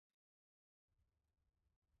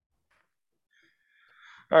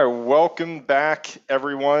All right, welcome back,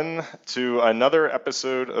 everyone, to another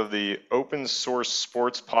episode of the Open Source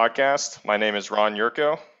Sports Podcast. My name is Ron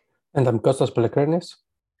Yurko, And I'm Kostas Pelekrinis.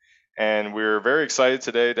 and we're very excited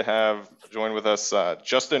today to have join with us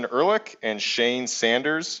Justin Ehrlich and Shane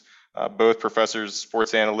Sanders, both professors of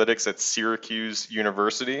sports analytics at Syracuse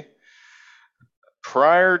University.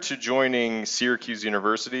 Prior to joining Syracuse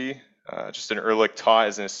University, Justin Ehrlich taught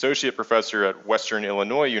as an associate professor at Western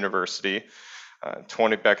Illinois University.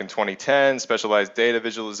 Back in 2010, specialized data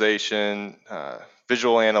visualization,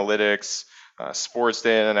 visual analytics, sports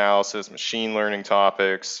data analysis, machine learning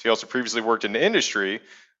topics. He also previously worked in the industry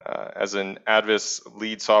as an Advis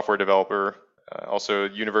lead software developer, also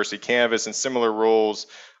University Canvas and similar roles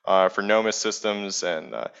for Nomis Systems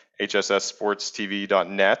and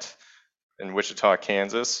HSSSportsTV.net in Wichita,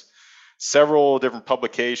 Kansas. Several different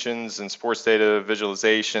publications in sports data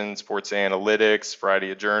visualization, sports analytics,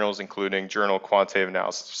 variety of journals, including Journal of Quantitative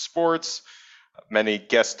Analysis of Sports, many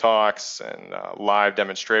guest talks and live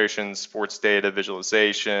demonstrations, sports data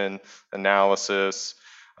visualization, analysis,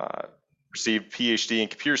 received PhD in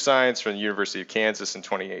computer science from the University of Kansas in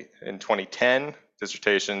 2010,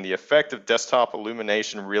 dissertation, The Effect of Desktop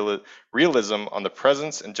Illumination Realism on the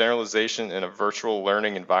Presence and Generalization in a Virtual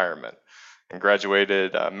Learning Environment, and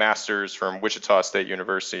graduated master's from Wichita State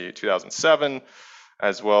University 2007,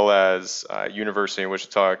 as well as University of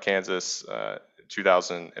Wichita, Kansas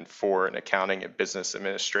 2004 in accounting and business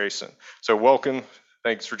administration. So welcome,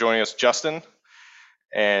 thanks for joining us, Justin.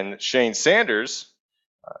 And Shane Sanders,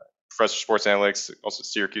 professor of sports analytics, also at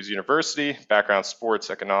Syracuse University, background sports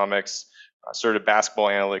economics, started basketball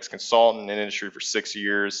analytics consultant in industry for 6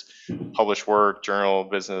 years, published work, Journal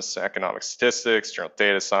of Business Economic Statistics, Journal of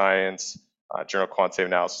Data Science, Journal of Quantitative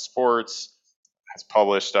Analysis of Sports, has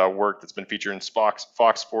published work that's been featured in Fox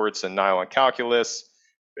Sports and Nylon Calculus,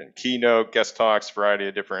 been keynote, guest talks, variety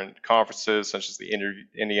of different conferences, such as the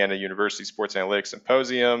Indiana University Sports Analytics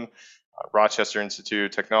Symposium, Rochester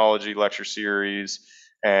Institute Technology Lecture Series,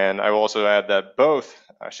 and I will also add that both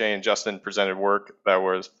Shane and Justin presented work that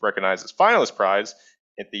was recognized as finalist prize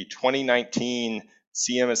at the 2019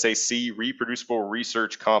 CMSAC Reproducible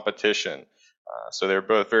Research Competition. So they're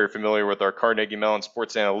both very familiar with our Carnegie Mellon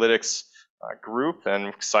Sports Analytics group, and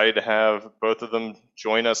excited to have both of them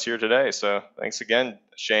join us here today. So thanks again,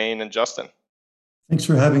 Shane and Justin. Thanks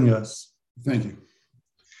for having us. Thank you.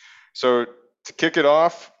 So to kick it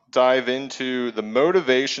off, dive into the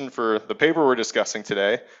motivation for the paper we're discussing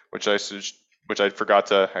today, which I forgot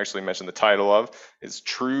to actually mention the title of, is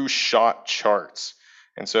True Shot Charts.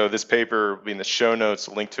 And so this paper will be in the show notes,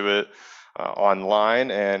 link to it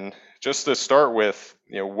online. And just to start with,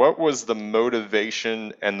 what was the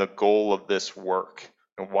motivation and the goal of this work?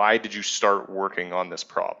 And why did you start working on this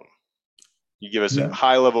problem? You give us a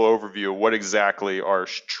high-level overview of what exactly are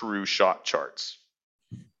true shot charts.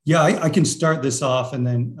 Yeah, I can start this off and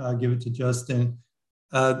then give it to Justin.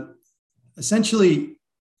 Essentially,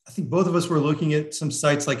 I think both of us were looking at some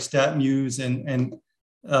sites like StatMuse and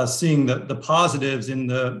seeing the positives in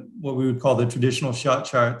what we would call the traditional shot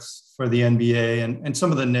charts for the NBA and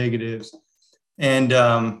some of the negatives. And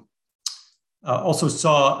also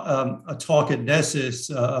saw a talk at Nessus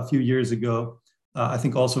a few years ago, I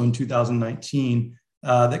think also in 2019,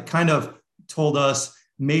 that kind of told us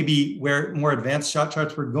maybe where more advanced shot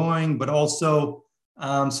charts were going, but also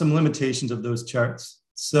some limitations of those charts.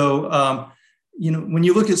 So, when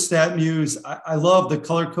you look at StatMuse, I love the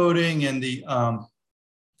color coding and the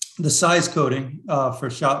size coding for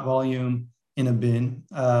shot volume in a bin,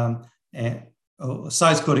 and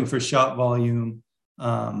size coding for shot volume,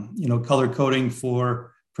 color coding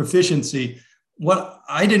for proficiency. What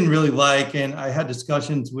I didn't really like, and I had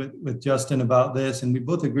discussions with Justin about this, and we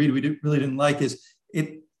both agreed we really didn't like, is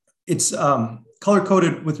it's color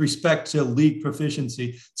coded with respect to league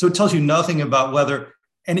proficiency. So it tells you nothing about whether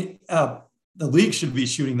the league should be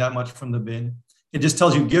shooting that much from the bin. It just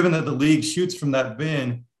tells you, given that the league shoots from that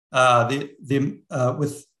bin,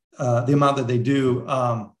 with the amount that they do,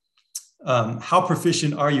 how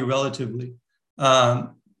proficient are you relatively?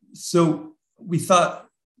 So we thought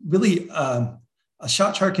really a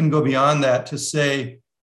shot chart can go beyond that to say,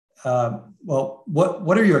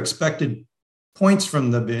 what are your expected points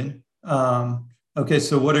from the bin? Okay,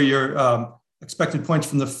 so what are your expected points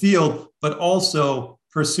from the field, but also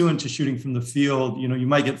pursuant to shooting from the field, you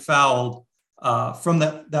might get fouled from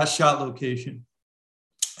that shot location.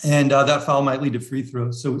 And that foul might lead to free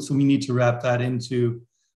throws. So we need to wrap that into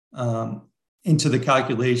the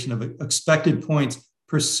calculation of expected points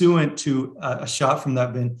pursuant to a shot from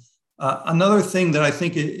that bin. Another thing that I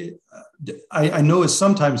think I know is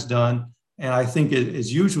sometimes done, and I think it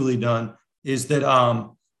is usually done, is that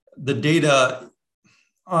the data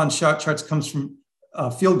on shot charts comes from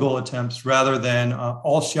field goal attempts rather than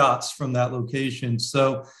all shots from that location.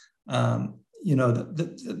 So,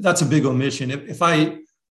 that's a big omission. If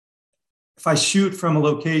I shoot from a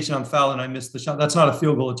location, I'm fouled and I miss the shot, that's not a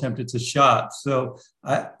field goal attempt, it's a shot. So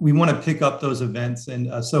we want to pick up those events.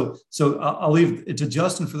 And so I'll leave it to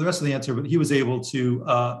Justin for the rest of the answer, but he was able to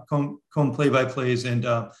comb play-by-plays and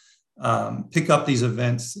pick up these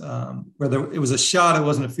events, whether it was a shot, it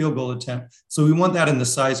wasn't a field goal attempt. So we want that in the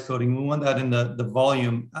size coding. We want that in the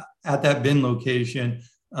volume at that bin location,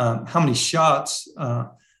 how many shots,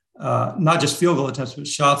 not just field goal attempts, but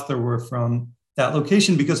shots there were from that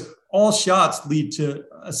location, because all shots lead to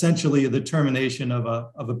essentially the termination of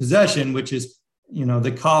a possession, which is,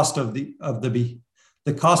 the cost of the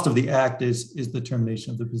cost of the act is the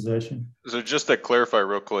termination of the possession. So just to clarify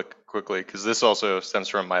real quickly, because this also stems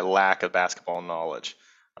from my lack of basketball knowledge.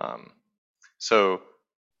 So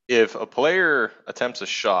if a player attempts a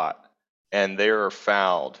shot and they are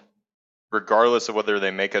fouled, regardless of whether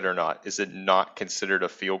they make it or not, is it not considered a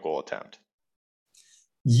field goal attempt?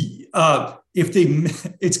 It's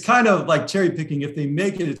kind of like cherry picking. If they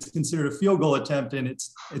make it, it's considered a field goal attempt, and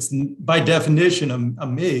it's by definition a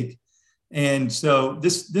make. And so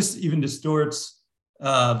this even distorts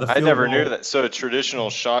the field I never goal. knew that. So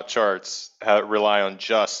traditional shot charts rely on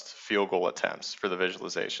just field goal attempts for the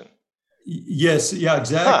visualization. Yes, yeah,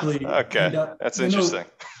 exactly. Huh, okay, And, that's interesting.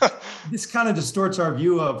 This kind of distorts our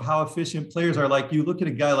view of how efficient players are. Like, you look at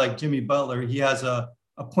a guy like Jimmy Butler, he has a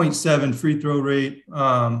 0.7 free throw rate.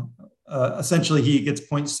 Essentially, he gets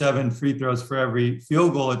 0.7 free throws for every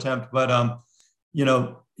field goal attempt. But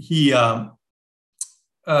he a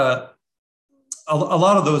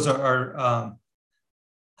lot of those are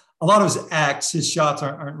a lot of his acts, his shots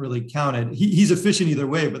aren't really counted. He's efficient either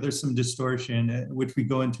way, but there's some distortion, which we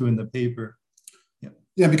go into in the paper.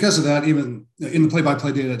 Yeah, because of that, even in the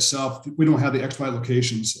play-by-play data itself, we don't have the XY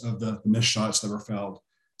locations of the missed shots that were fouled.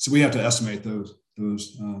 So we have to estimate those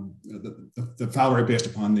the foul rate based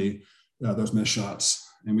upon those missed shots,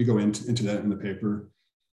 and we go into that in the paper.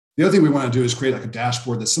 The other thing we want to do is create like a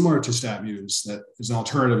dashboard that's similar to StatMuse, that is an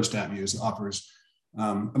alternative to StatMuse that offers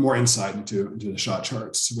more insight into the shot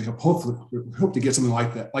charts. So we hope to get something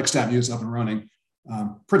like that, like StatMuse, up and running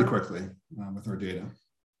pretty quickly with our data.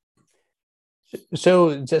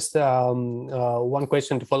 So just one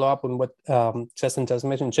question to follow up on what Justin just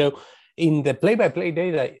mentioned. So in the play-by-play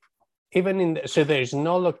data, so there's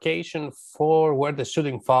no location for where the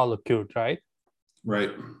shooting foul occurred, right?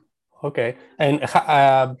 Right. Okay. And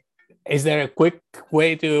is there a quick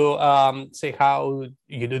way to say how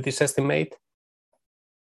you do this estimate?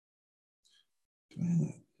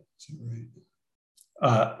 Is that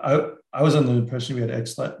right? I was under the impression we had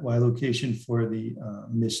XY location for the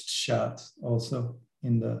missed shots also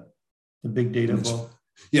in the big data ball.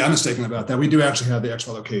 Yeah, I'm mistaken about that. We do actually have the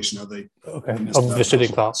XY location of the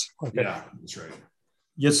shooting foul. Okay. Yeah, that's right.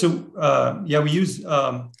 Yeah, so we use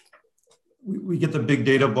we get the big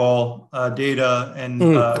data ball data, and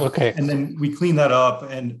and then we clean that up,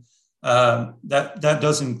 and that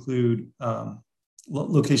does include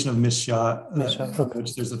location of missed shot,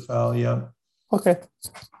 which there's a foul. Yeah. Okay.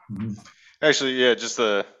 Mm-hmm. Actually, yeah, just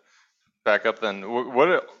to back up then,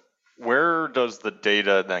 where does the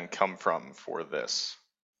data then come from for this?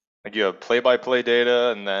 Like, you have play-by-play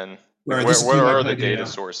data, and then where are the data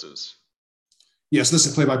sources? Yes, this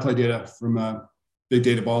is play-by-play data from Big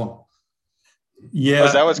Data Ball. Yeah. Oh,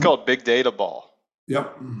 is that what's called Big Data Ball?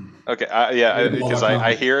 Yep. Okay, because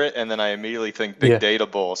I hear it and then I immediately think Big Data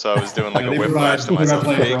Ball, so I was doing like a whiplash to myself.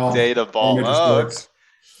 Big Data Ball. Oh, okay.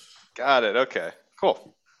 Got it. Okay,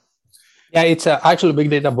 cool. Yeah, it's actually Big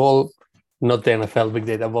Data Ball, not the NFL Big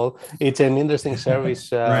Data Ball. It's an interesting service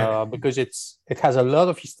because it has a lot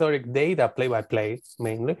of historic data, play-by-play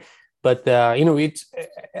mainly, but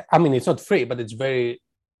it's not free, but it's very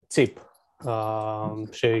cheap. So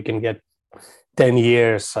you can get 10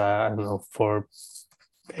 years, for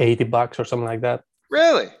 $80 or something like that.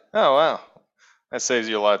 Really? Oh, wow. That saves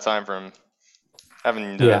you a lot of time from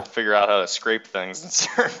having to figure out how to scrape things in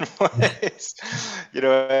certain ways.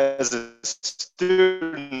 As a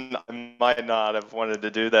student, I might not have wanted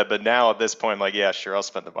to do that, but now at this point, I'm like, yeah, sure, I'll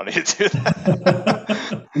spend the money to do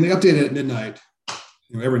that. And they update it at midnight,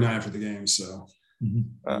 every night after the game, so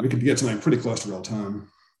we could get something pretty close to real time.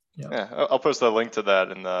 Yeah, I'll post a link to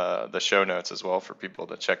that in the show notes as well for people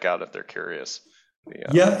to check out if they're curious.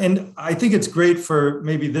 And I think it's great for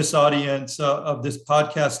maybe this audience of this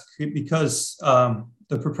podcast, because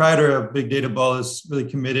the proprietor of Big Data Ball is really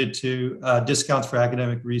committed to discounts for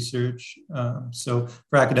academic research, so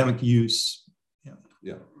for academic use.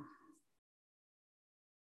 Yeah.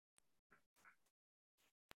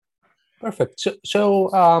 Perfect.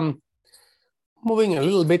 Moving a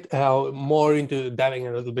little bit more into diving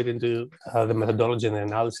a little bit into the methodology and the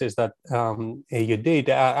analysis that you did.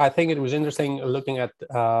 I think it was interesting looking at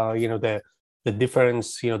the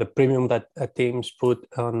difference, the premium that teams put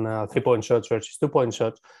on 3-point shots versus 2-point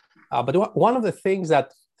shots. But one of the things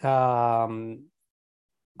that I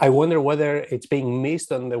wonder whether it's being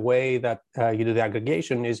missed on the way that you do the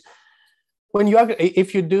aggregation is when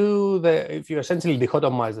if you essentially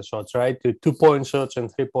dichotomize the shots, right, to 2-point shots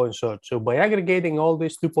and 3-point shots. So by aggregating all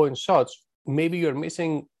these 2-point shots, maybe you're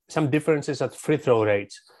missing some differences at free throw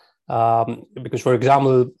rates. Because, for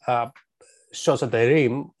example, shots at the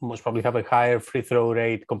rim most probably have a higher free throw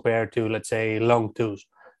rate compared to, let's say, long twos.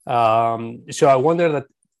 So I wonder that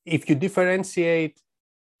if you differentiate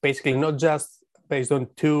basically not just based on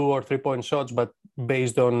 2 or 3-point shots, but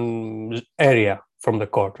based on area from the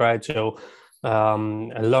court, right? So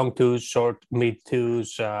long twos, short, mid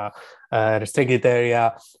twos, restricted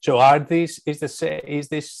area. So is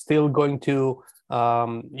this still going to,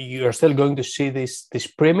 you're still going to see this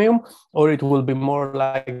premium, or it will be more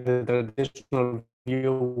like the traditional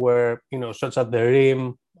view where, shots at the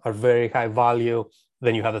rim are very high value,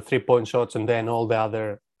 then you have the 3-point shots and then all the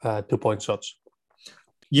other 2-point shots?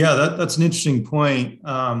 Yeah, that's an interesting point.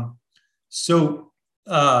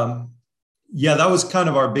 Yeah, that was kind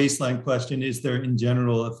of our baseline question. Is there in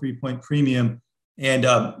general a 3-point premium? And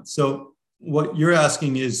so what you're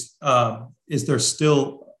asking is there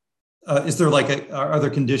still, are there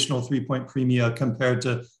conditional 3-point premia compared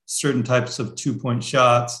to certain types of 2-point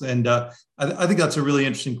shots? And I think that's a really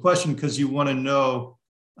interesting question because you want to know,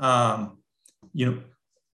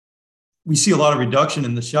 we see a lot of reduction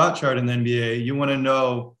in the shot chart in the NBA. You want to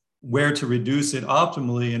know where to reduce it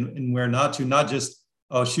optimally and where not to, not just,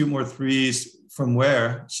 shoot more threes from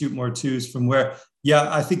where, shoot more twos from where.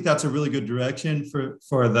 Yeah, I think that's a really good direction for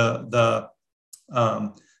the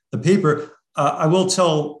paper. I will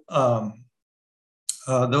tell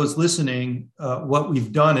those listening what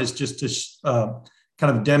we've done is just to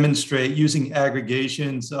kind of demonstrate using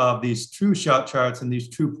aggregations of these true shot charts and these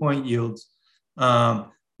true point yields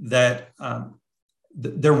that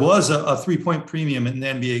there was a 3-point premium in the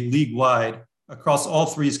NBA league-wide across all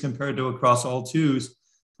threes compared to across all twos.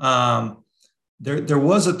 There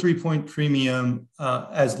was a 3-point premium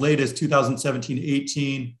as late as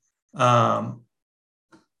 2017-18. But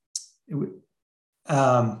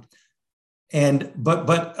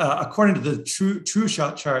according to the true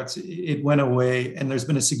shot charts, it went away, and there's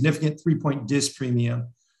been a significant 3-point dis premium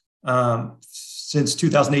since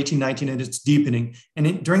 2018-19, and it's deepening.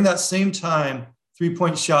 And during that same time,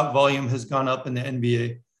 3-point shot volume has gone up in the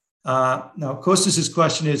NBA. Now, Kostas's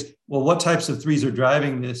question is, well, what types of threes are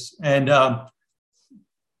driving this? And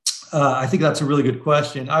I think that's a really good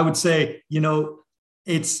question. I would say,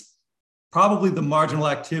 it's probably the marginal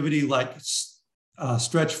activity like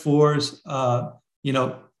stretch fours, an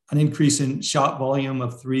increase in shot volume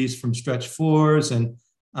of threes from stretch fours and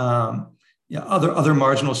other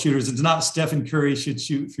marginal shooters. It's not Stephen Curry should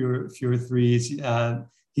shoot fewer threes.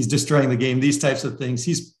 He's destroying the game. These types of things.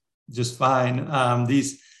 He's just fine.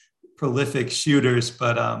 These prolific shooters,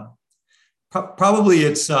 but probably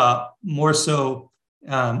it's more so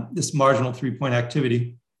this marginal 3-point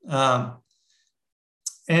activity. So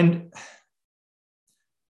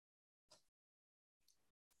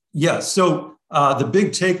the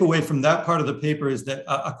big takeaway from that part of the paper is that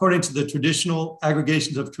according to the traditional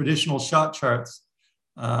aggregations of traditional shot charts,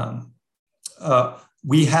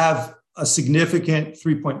 we have a significant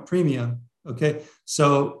 3-point premium. Okay,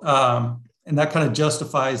 so and that kind of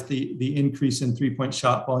justifies the increase in 3-point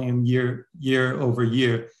shot volume year over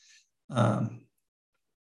year.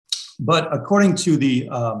 But according to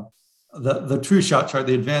the true shot chart,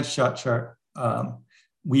 the advanced shot chart,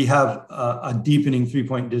 we have a deepening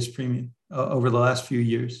 3-point dis premium over the last few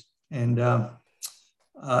years. And so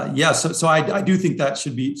I do think that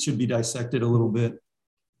should be dissected a little bit.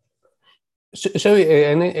 So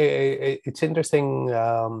and it's interesting,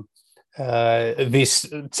 this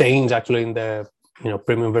change actually in the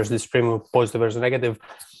premium versus premium, positive versus negative.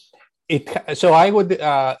 So I would,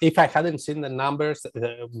 if I hadn't seen the numbers,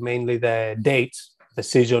 mainly the dates, the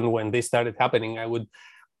season when this started happening, I would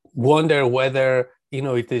wonder whether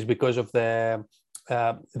it is because of there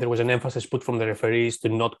was an emphasis put from the referees to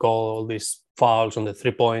not call all these fouls on the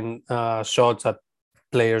 3-point shots that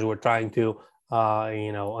players were trying to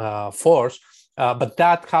force, but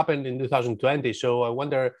that happened in 2020. So I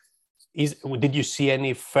wonder, did you see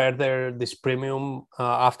any further this premium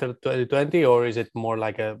after 2020, or is it more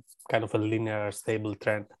like a kind of a linear, stable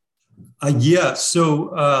trend?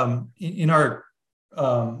 So in our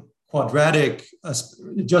quadratic,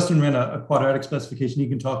 Justin ran a quadratic specification. You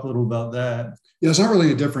can talk a little about that. Yeah, there's not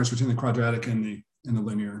really a difference between the quadratic and the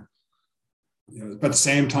linear. But at the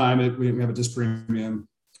same time, we have a disk premium.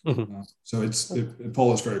 Mhm. So it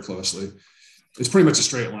follows very closely. It's pretty much a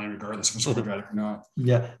straight line, regardless if it's quadratic or not.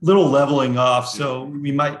 Yeah, little leveling off. So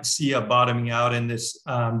we might see a bottoming out in this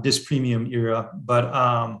disk premium era,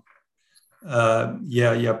 but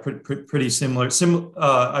pretty similar,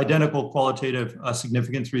 identical qualitative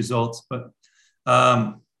significance results. But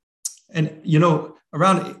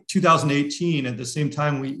around 2018, at the same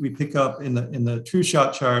time, we pick up in the true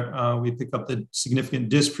shot chart, we pick up the significant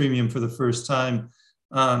disk premium for the first time.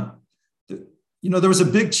 There was a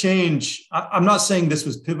big change. I'm not saying this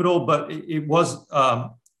was pivotal, but it was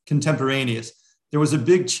contemporaneous. There was a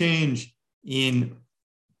big change in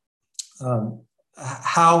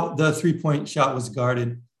how the three-point shot was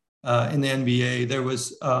guarded in the NBA. There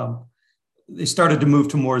was they started to move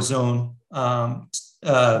to more zone.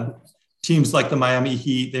 Teams like the Miami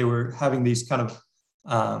Heat, they were having these kind of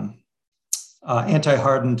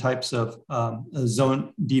anti-Harden types of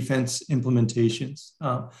zone defense implementations.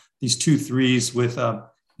 These 2-3s with,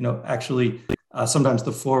 actually sometimes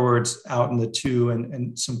the forwards out in the 2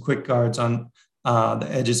 and some quick guards on the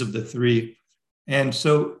edges of the 3. And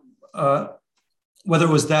so whether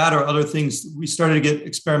it was that or other things, we started to get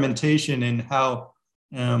experimentation in how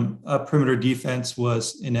perimeter defense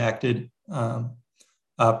was enacted.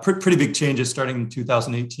 Pretty big changes starting in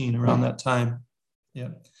 2018, around that time. Yeah.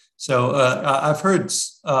 So I've heard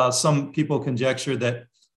some people conjecture that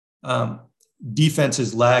defense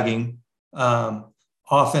is lagging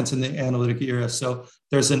offense in the analytic era. So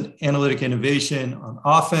there's an analytic innovation on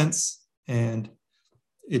offense, and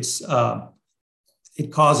it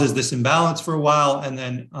causes this imbalance for a while, and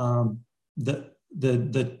then the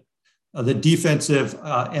defensive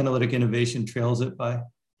analytic innovation trails it by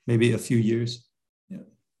maybe a few years. Yeah.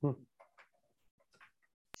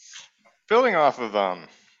 Building off of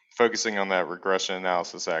focusing on that regression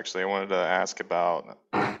analysis, actually, I wanted to ask about,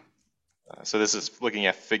 so this is looking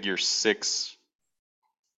at figure 6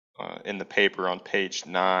 in the paper on page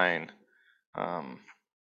 9.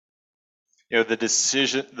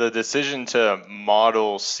 The decision to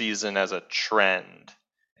model season as a trend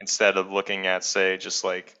instead of looking at, say, just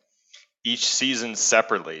like each season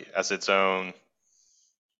separately as its own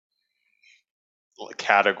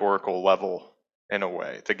categorical level, in a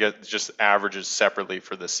way, to get just averages separately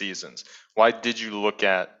for the seasons. Why did you look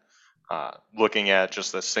at looking at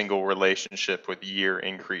just a single relationship with year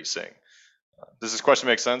increasing? Does this question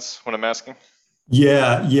make sense, what I'm asking?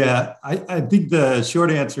 Yeah. I think the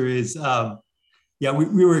short answer is,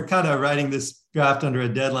 we were kind of writing this draft under a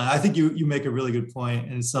deadline. I think you make a really good point,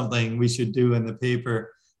 and it's something we should do in the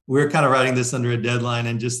paper. We're kind of writing this under a deadline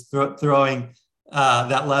and just throwing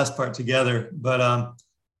that last part together. But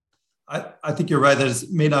I think you're right that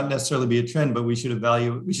it may not necessarily be a trend, but we should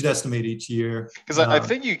estimate each year. Because I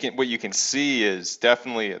think what you can see is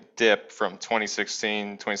definitely a dip from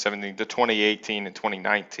 2016, 2017 to 2018 and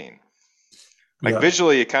 2019.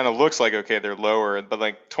 Visually, it kind of looks like, okay, they're lower, but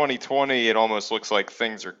like 2020, it almost looks like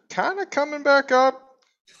things are kind of coming back up.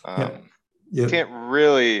 You can't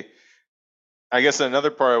really, I guess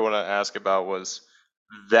another part I want to ask about was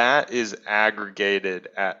that is aggregated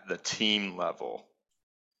at the team level.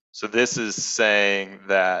 So this is saying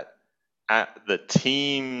that at the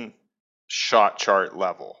team shot chart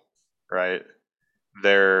level, right,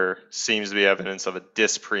 there seems to be evidence of a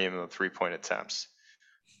disk premium of 3-point attempts.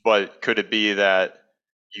 But could it be that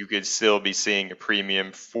you could still be seeing a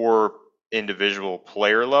premium for individual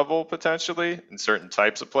player level potentially in certain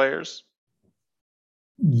types of players?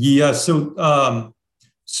 Yeah. So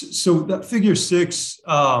that figure 6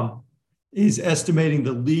 is estimating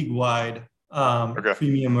the league-wide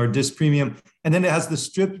premium or disk premium, and then it has the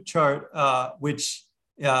strip chart, which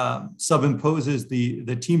subimposes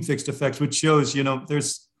the team fixed effects, which shows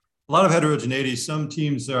there's a lot of heterogeneity. Some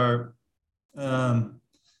teams are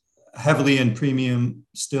heavily in premium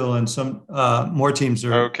still, and some more teams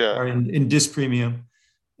are in disk premium,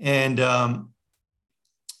 and and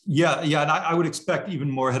I would expect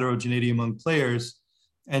even more heterogeneity among players.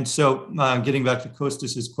 And so getting back to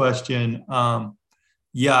Kostas's question,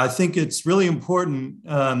 I think it's really important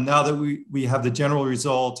now that we have the general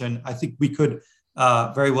result, and I think we could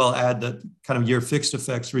very well add the kind of year fixed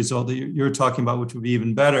effects result that you're talking about, which would be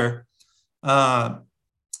even better. Now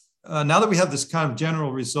that we have this kind of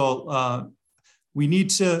general result, we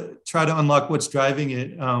need to try to unlock what's driving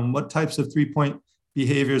it, what types of 3-point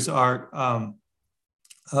behaviors are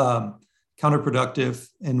counterproductive,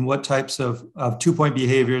 and what types of 2-point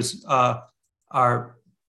behaviors are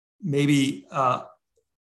maybe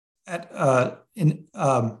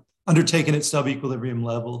undertaken at sub-equilibrium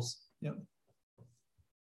levels. Yeah.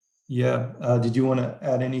 Yeah. Did you want to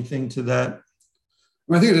add anything to that?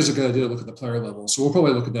 I think it is a good idea to look at the player level. So we'll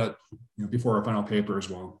probably look at that before our final paper as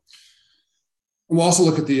well. And we'll also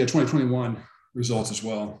look at the 2021 results as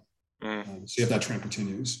well. See if that trend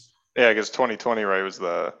continues. Yeah, I guess 2020, right, was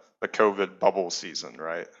the COVID bubble season,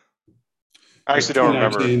 right? I actually don't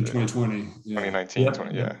remember. 2020. Yeah. 2019, Yeah.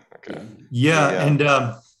 20, yeah. Okay. Yeah. And,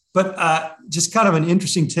 but just kind of an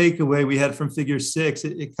interesting takeaway we had from figure 6,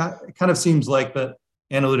 it kind of seems like the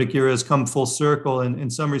analytic era has come full circle in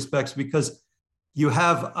some respects, because you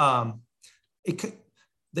have the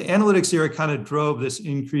analytics era kind of drove this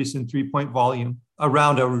increase in 3-point volume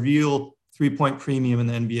around a real 3-point premium in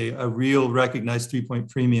the NBA, a real recognized 3-point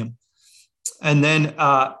premium. And then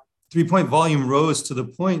 3-point volume rose to the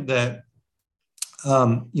point that,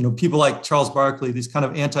 people like Charles Barkley, these kind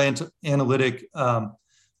of anti-analytic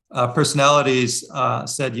personalities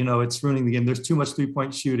said, it's ruining the game. There's too much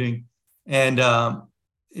 3-point shooting, and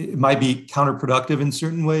it might be counterproductive in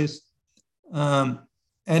certain ways.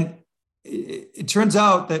 And it turns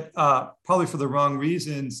out that probably for the wrong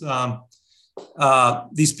reasons,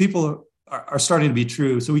 these people are starting to be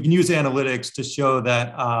true. So we can use analytics to show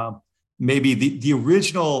that maybe the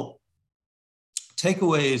original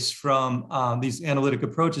takeaways from these analytic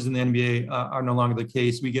approaches in the NBA are no longer the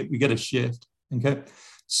case. We get a shift. Okay,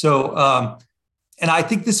 so and I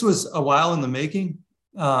think this was a while in the making.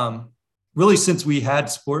 Really, since we had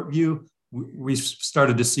SportView, we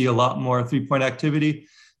started to see a lot more 3-point activity.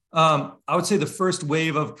 I would say the first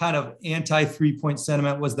wave of kind of anti-3-point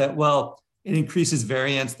sentiment was that, well, it increases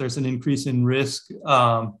variance. There's an increase in risk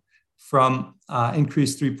from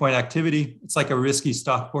increased 3-point activity. It's like a risky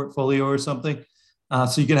stock portfolio or something.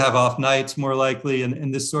 So you can have off nights more likely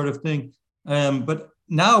and this sort of thing. But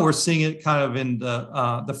now we're seeing it kind of in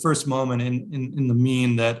the first moment in the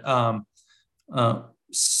mean that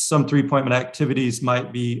some 3-point activities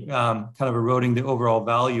might be kind of eroding the overall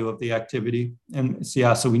value of the activity. And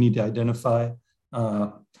so we need to identify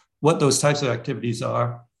what those types of activities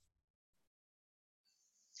are.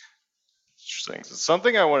 Interesting. So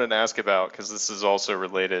something I wanted to ask about, because this is also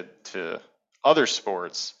related to other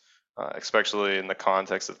sports, especially in the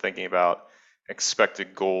context of thinking about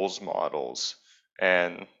expected goals models.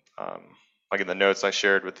 And like in the notes I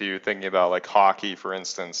shared with you, thinking about like hockey, for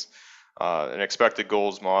instance, an expected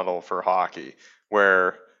goals model for hockey,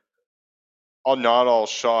 where not all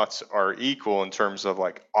shots are equal in terms of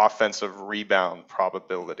like offensive rebound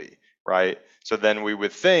probability, right? So then we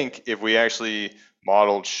would think if we actually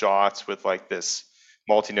modeled shots with like this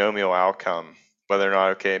multinomial outcome, whether or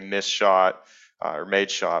not, okay, missed shot or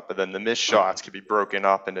made shot, but then the missed shots could be broken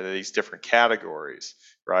up into these different categories,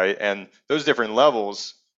 right? And those different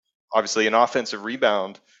levels, obviously an offensive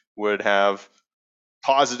rebound would have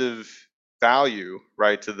positive value,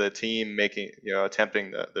 right, to the team making,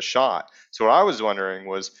 attempting the shot. So what I was wondering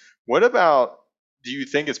was, what about, do you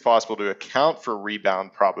think it's possible to account for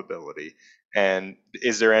rebound probability? And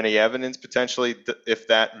is there any evidence potentially if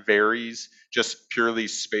that varies just purely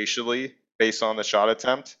spatially based on the shot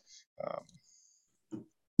attempt?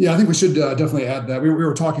 Yeah, I think we should definitely add that. We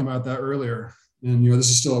were talking about that earlier. And this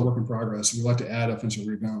is still a work in progress. We'd like to add offensive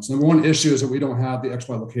rebounds. Number one issue is that we don't have the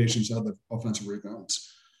XY locations of the offensive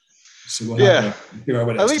rebounds. So we'll have to figure out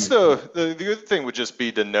what at least the good thing would just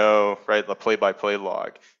be to know, right, the play-by-play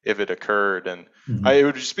log if it occurred. And it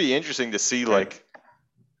would just be interesting to see, like,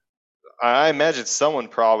 I imagine someone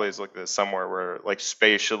probably has looked at this somewhere where, like,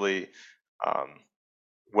 spatially,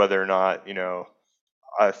 whether or not, a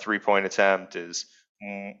 3-point attempt is,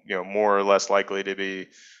 more or less likely to be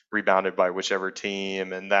rebounded by whichever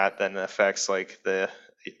team, and that then affects like the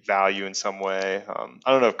value in some way.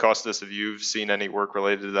 I don't know if Kostas, if you've seen any work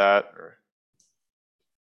related to that, or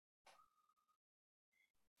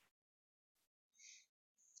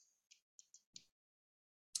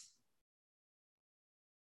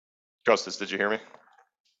Kostas, did you hear me?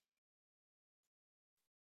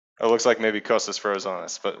 It looks like maybe Kostas froze on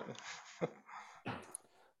us, but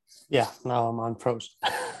yeah, now I'm unfroze.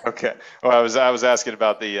 Okay. Well, I was asking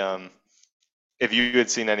about the if you had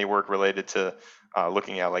seen any work related to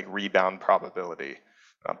looking at like rebound probability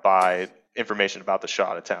by information about the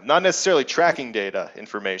shot attempt, not necessarily tracking data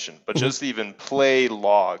information, but just even play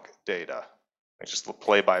log data, like just the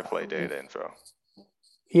play-by-play data info.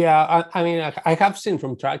 Yeah, I mean, I have seen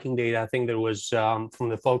from tracking data. I think there was from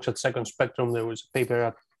the folks at Second Spectrum, there was a paper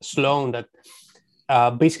at Sloan that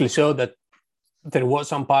basically showed that there was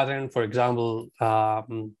some pattern. For example, there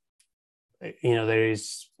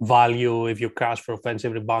is value if you crash for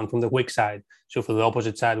offensive rebound from the weak side. So for the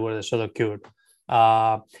opposite side where the shot occurred.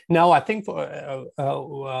 Now, I think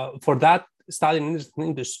for that study,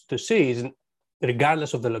 interesting to see is,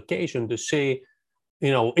 regardless of the location, to see,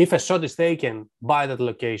 if a shot is taken by that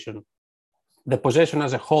location, the possession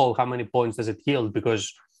as a whole, how many points does it yield?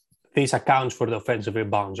 Because this accounts for the offensive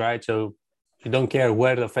rebounds, right? So you don't care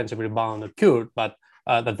where the offensive rebound occurred, but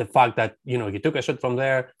that the fact that, you took a shot from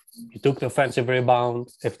there, you took the offensive rebound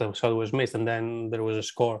if the shot was missed, and then there was a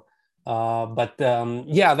score. That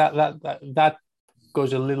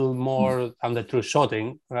goes a little more on the true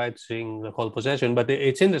shooting, right? Seeing the whole possession. But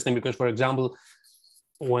it's interesting because, for example,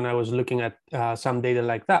 when I was looking at some data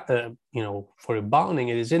like that, for rebounding,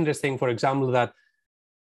 it is interesting, for example, that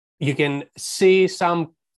you can see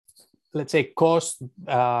some, let's say,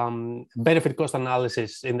 benefit cost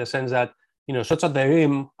analysis, in the sense that, shots at the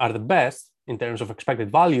rim are the best in terms of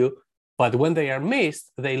expected value, but when they are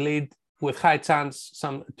missed, they lead with high chance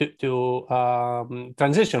to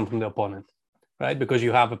transition from the opponent, right? Because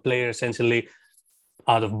you have a player essentially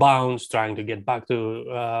out of bounds trying to get back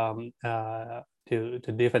to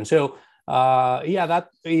defense. So that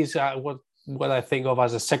is what I think of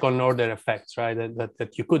as a second order effects, right?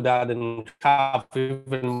 That you could add and have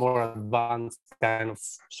even more advanced kind of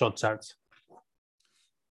shot charts.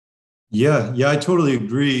 Yeah, I totally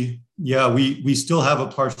agree. Yeah, we still have a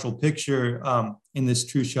partial picture in this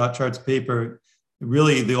True Shot Charts paper.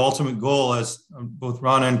 Really, the ultimate goal, as both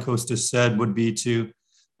Rana and Kostas said, would be to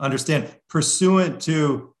understand, pursuant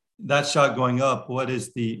to that shot going up, what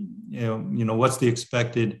is the, what's the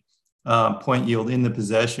expected point yield in the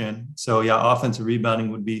possession. So yeah, offensive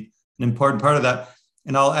rebounding would be an important part of that.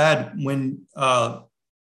 And I'll add, when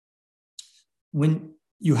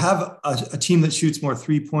you have a team that shoots more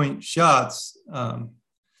 3-point shots,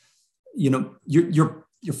 your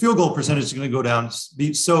field goal percentage is going to go down.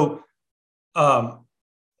 So kind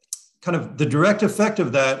of the direct effect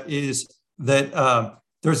of that is that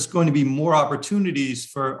there's going to be more opportunities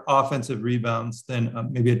for offensive rebounds than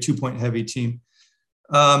maybe a 2-point heavy team.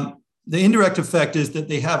 The indirect effect is that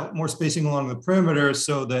they have more spacing along the perimeter,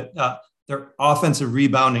 so that their offensive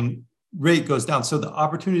rebounding rate goes down. So the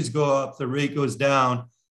opportunities go up, the rate goes down.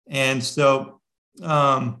 And so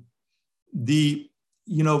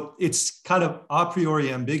it's kind of a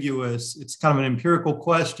priori ambiguous. It's kind of an empirical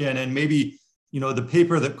question, and maybe, the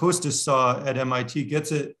paper that Kostas saw at MIT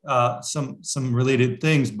gets it some related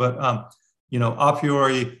things, but a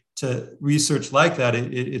priori, to research like that,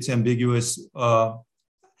 it's ambiguous how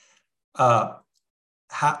a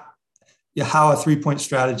 3-point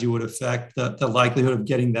strategy would affect the likelihood of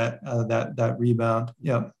getting that rebound.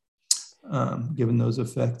 Yeah. Given those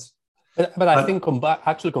effects. But I think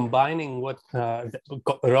actually combining what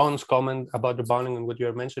Ron's comment about rebounding and what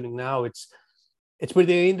you're mentioning now, it's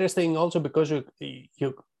pretty interesting also, because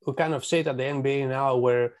you kind of see it at the NBA now,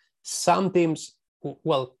 where some teams,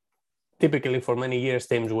 well, typically for many years,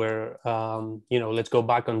 teams were, let's go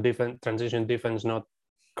back on transition defense, not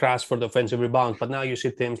crash for the offensive rebound. But now you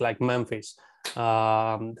see teams like Memphis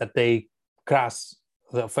that they crash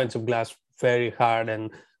the offensive glass very hard,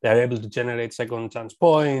 and they're able to generate second chance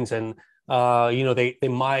points, and they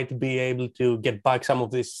might be able to get back some of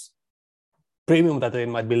this premium that they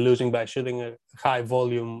might be losing by shooting a high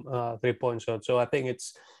volume 3-point shot. So I think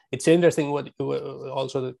it's interesting what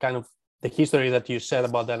also the kind of the history that you said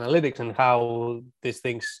about the analytics and how these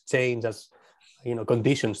things change as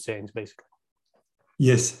conditions change, basically.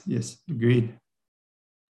 Yes, agreed.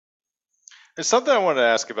 There's something I wanted to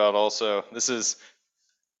ask about also. This is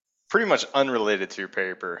pretty much unrelated to your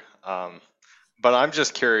paper, but I'm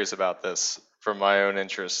just curious about this from my own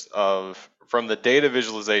interest from the data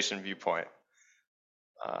visualization viewpoint.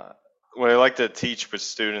 What I like to teach with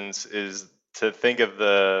students is to think of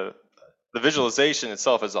the visualization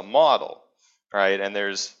itself as a model, right? And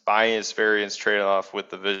there's bias, variance, trade-off with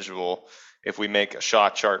the visual. If we make a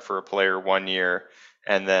shot chart for a player one year,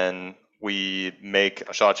 and then we make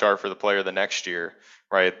a shot chart for the player the next year,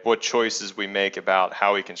 right? What choices we make about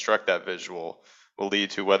how we construct that visual will lead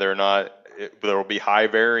to whether or not there will be high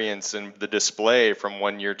variance in the display from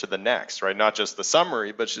one year to the next, right? Not just the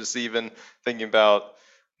summary, but just even thinking about,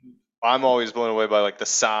 I'm always blown away by like the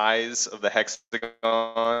size of the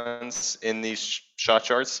hexagons in these shot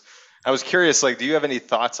charts. I was curious, like, do you have any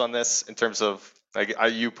thoughts on this in terms of, like,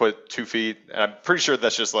 you put 2 feet, and I'm pretty sure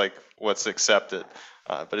that's just like what's accepted.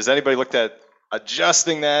 But has anybody looked at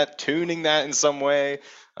adjusting that, tuning that in some way?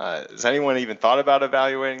 Has anyone even thought about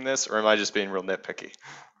evaluating this, or am I just being real nitpicky?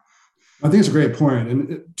 I think it's a great point.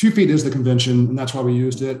 And 2 feet is the convention, and that's why we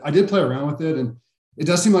used it. I did play around with it, and it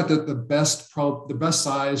does seem like the best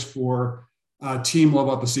size for team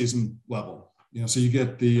level at the season level. So you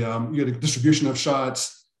get a distribution of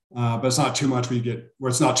shots. but it's not too much where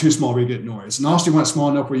it's not too small where you get noise. And also you want it small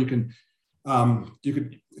enough where you could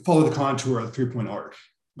follow the contour of the 3-point arc,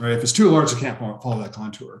 right? If it's too large, you can't follow that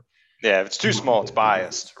contour. Yeah, if it's too small, it's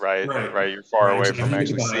biased, right? Right. You're far Right, away exactly. from You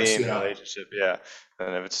get the actually bias, seeing the yeah. relationship. Yeah,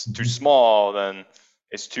 and if it's too small, then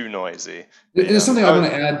it's too noisy. It's something I want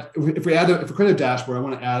to add. If we create a dashboard, I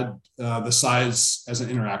want to add the size as an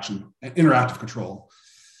interactive control.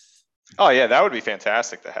 Oh yeah, that would be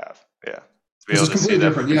fantastic to have. Yeah, to be able It's to see completely that.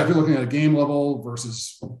 different. Yeah, if you're looking at a game level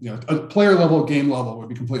versus a player level, game level would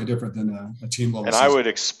be completely different than a team level. And I would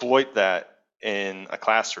exploit that in a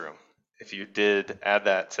classroom if you did add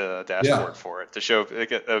that to a dashboard for it to show.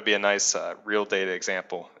 That would be a nice real data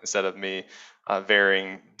example instead of me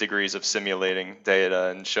varying degrees of simulating data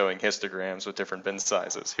and showing histograms with different bin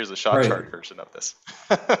sizes. Here's a shot chart version of this.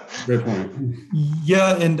 Great point.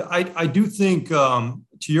 Yeah, and I do think to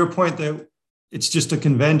your point that it's just a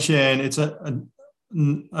convention. It's an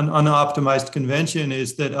unoptimized convention.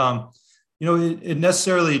 Is that it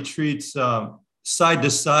necessarily treats side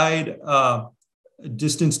to side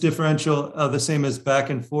distance differential the same as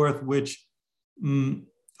back and forth, which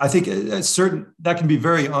I think that can be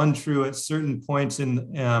very untrue at certain points in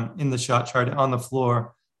the shot chart on the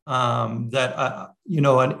floor. That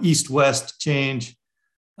an east-west change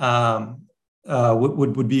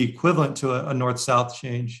would be equivalent to a north-south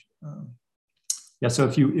change. So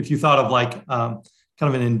if you thought of like kind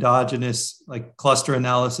of an endogenous like cluster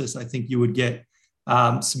analysis, I think you would get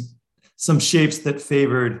some shapes that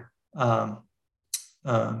favored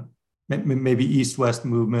maybe east-west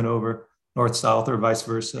movement over north-south or vice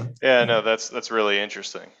versa. Yeah, no, that's really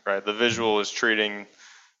interesting, right? The visual is treating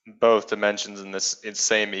both dimensions in this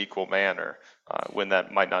same equal manner, when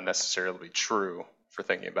that might not necessarily be true for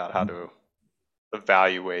thinking about how to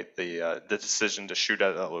evaluate the decision to shoot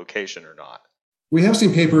at a location or not. We have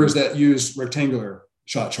seen papers that use rectangular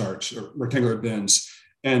shot charts or rectangular bins,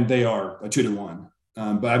 and they are a 2-to-1.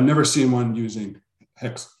 But I've never seen one using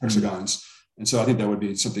hexagons. And so I think that would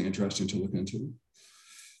be something interesting to look into.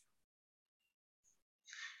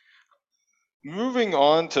 Moving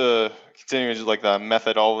on to continuing like the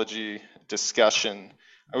methodology discussion,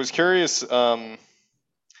 I was curious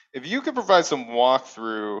if you could provide some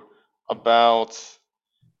walkthrough about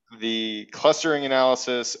the clustering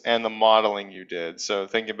analysis and the modeling you did. So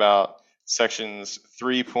think about sections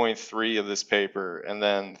 3.3 of this paper and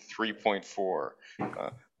then 3.4.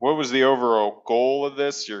 What was the overall goal of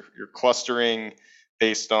this? You're clustering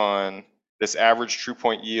based on this average true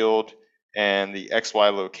point yield and the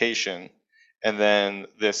XY location. And then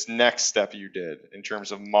this next step you did in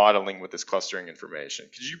terms of modeling with this clustering information.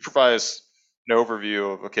 Could you provide us an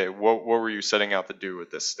overview of, okay, what were you setting out to do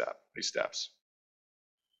with these steps?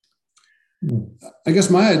 I guess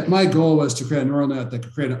my goal was to create a neural net that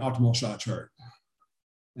could create an optimal shot chart.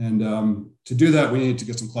 And to do that, we needed to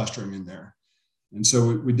get some clustering in there. And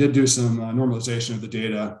so we did do some normalization of the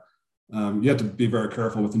data. You have to be very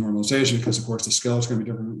careful with the normalization because, of course, the scale is going to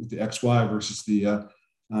be different with the XY versus the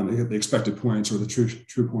expected points or the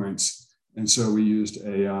true points. And so we used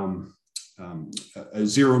a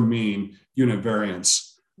zero mean unit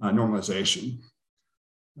variance normalization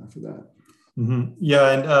for that. Mm-hmm.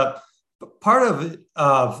 Yeah, and part of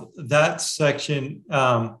that section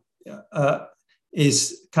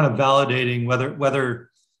is kind of validating whether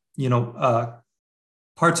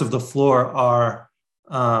parts of the floor are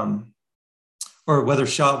or whether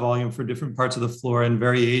shot volume for different parts of the floor and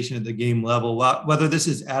variation at the game level, whether this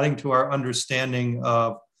is adding to our understanding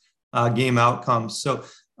of game outcomes. So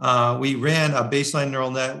we ran a baseline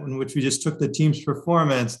neural net in which we just took the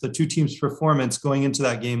two teams' performance going into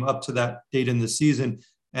that game up to that date in the season.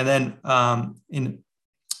 And then in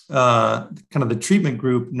kind of the treatment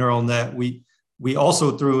group neural net, we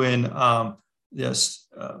also threw in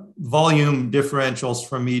volume differentials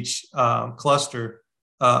from each cluster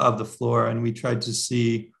of the floor, and we tried to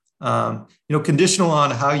see, conditional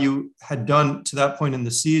on how you had done to that point in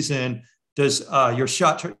the season, does your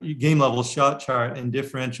game level shot chart and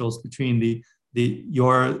differentials between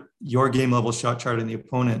your game level shot chart and the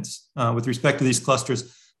opponent's with respect to these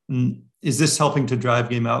clusters, is this helping to drive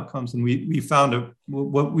game outcomes? And we found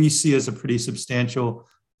what we see as a pretty substantial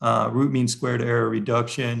root mean squared error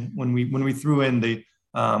reduction when we threw in the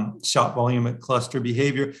shot volume at cluster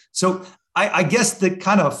behavior. So I guess the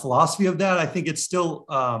kind of philosophy of that, I think it's still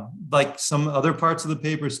like some other parts of the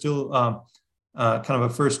paper, still kind of a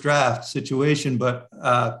first draft situation. But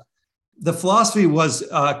the philosophy was,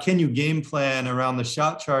 can you game plan around the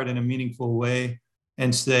shot chart in a meaningful way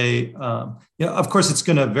and say, of course, it's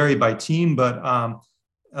going to vary by team, but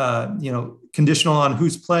conditional on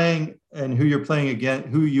who's playing and who you're playing against,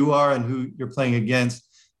 who you are and who you're playing against.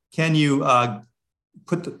 can you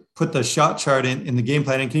put the shot chart in the game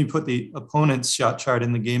plan, and can you put the opponent's shot chart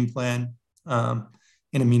in the game plan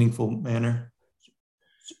in a meaningful manner?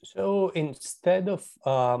 So instead of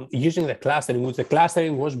using the clustering, which the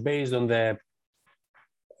clustering was based on the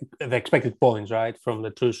expected points, right, from the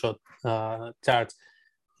true shot charts,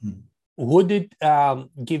 would it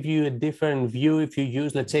give you a different view if you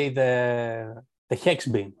use, let's say, the hex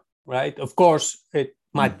bin, right? Of course, it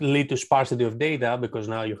might lead to sparsity of data because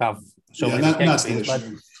now you have so many hex bins,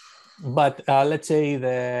 but let's say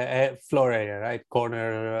the floor area, right?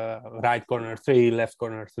 Corner, right corner 3, left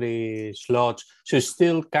corner 3 slots. So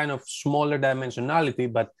still kind of smaller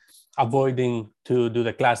dimensionality, but avoiding to do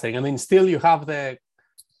the clustering. I mean, still you have the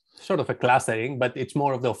sort of a clustering, but it's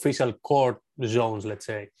more of the official core zones, let's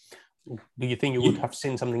say. Do you think you would have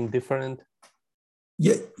seen something different?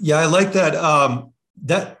 Yeah, I like that.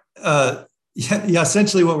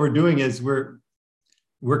 Essentially what we're doing is we're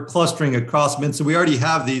clustering across bins. So we already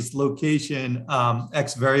have these location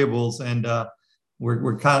X variables, and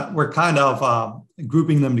we're kind of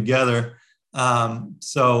grouping them together.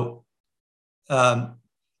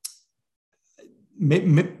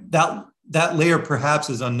 That layer perhaps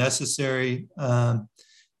is unnecessary.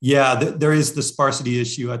 There is the sparsity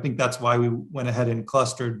issue. I think that's why we went ahead and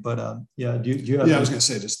clustered. But do you have? Yeah, I was going to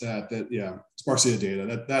say just that sparsity of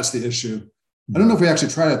data. That's the issue. I don't know if we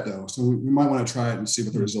actually tried it though, so we might want to try it and see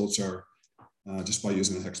what the results are, just by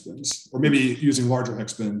using the hex bins, or maybe using larger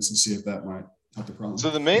hex bins and see if that might help the problem. So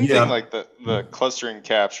the main thing, like the clustering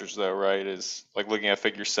captures, though, right, is like looking at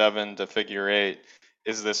figure 7 to figure 8,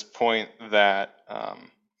 is this point that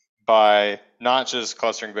by not just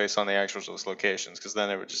clustering based on the actual locations, because then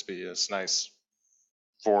it would just be this nice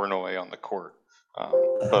Voronoi on the court,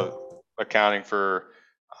 but accounting for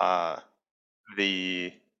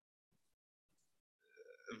the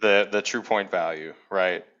true point value,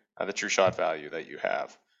 right? The true shot value that you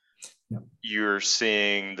have. Yep. You're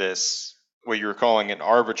seeing this, what you're calling an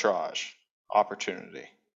arbitrage opportunity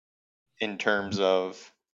in terms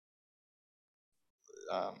of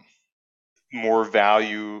more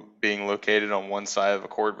value being located on one side of a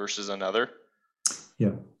court versus another.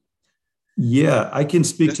 Yeah, I can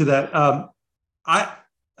speak to that.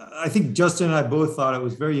 I think Justin and I both thought it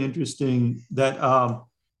was very interesting that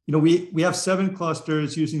we have 7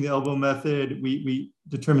 clusters using the elbow method. We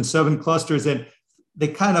determined 7 clusters, and they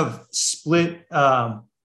kind of split at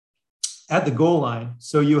the goal line.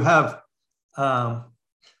 So you have,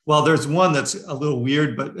 there's one that's a little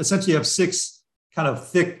weird, but essentially you have 6 kind of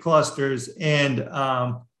thick clusters, and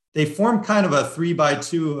they form kind of a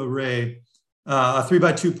 3x2 array, a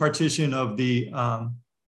 3x2 partition of the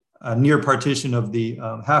near partition of the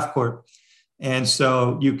half court. And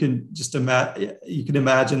so you can just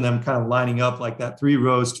imagine them kind of lining up like that, 3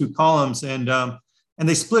 rows, 2 columns, and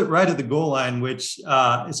they split right at the goal line, which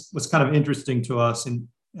was kind of interesting to us and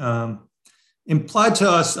implied to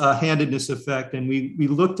us a handedness effect. And we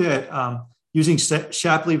looked at using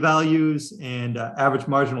Shapley values and average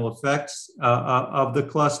marginal effects of the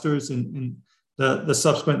clusters and the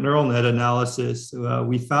subsequent neural net analysis.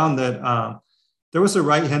 We found that there was a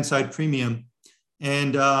right-hand side premium,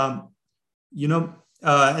 and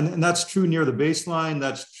and that's true near the baseline.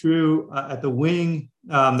 That's true at the wing.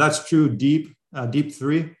 That's true deep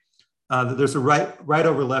 3. There's a right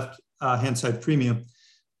over left hand side premium,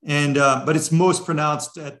 and but it's most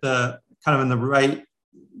pronounced at the kind of in the right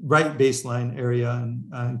baseline area,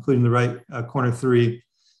 and including the right corner 3.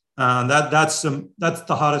 That's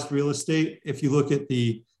the hottest real estate. If you look at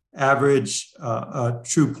the average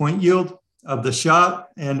true point yield of the shot,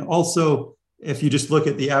 and also if you just look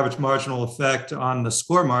at the average marginal effect on the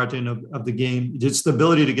score margin of the game, it's the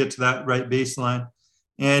ability to get to that right baseline.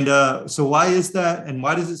 And so why is that? And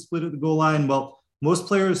why does it split at the goal line? Well, most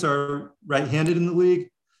players are right-handed in the league.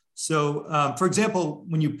 So for example,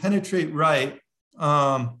 when you penetrate right,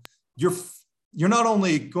 you're not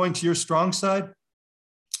only going to your strong side,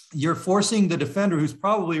 you're forcing the defender, who's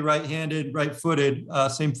probably right-handed, right-footed,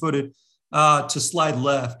 same-footed, to slide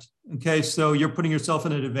left. Okay, so you're putting yourself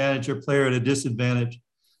in an advantage, your player at a disadvantage,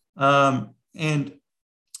 so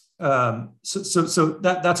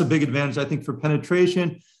that's a big advantage, I think, for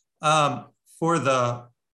penetration. For the,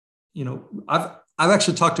 I've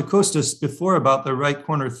actually talked to Kostas before about the right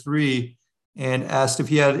corner 3 and asked if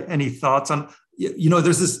he had any thoughts on,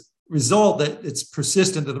 there's this result that it's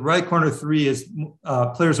persistent that the right corner 3 is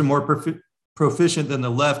players are more proficient than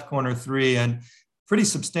the left corner 3, and pretty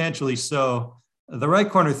substantially so. The right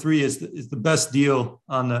corner 3 is the best deal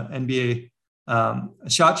on the NBA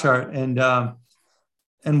shot chart, and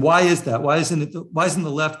why is that? Why isn't the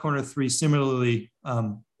left corner 3 similarly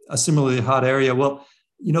a similarly hot area? Well,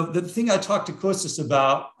 the thing I talked to Kostas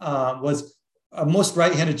about was most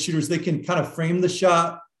right-handed shooters, they can kind of frame the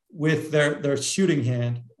shot with their shooting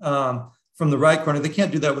hand from the right corner. They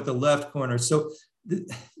can't do that with the left corner. So,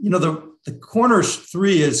 the corner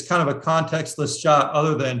three is kind of a contextless shot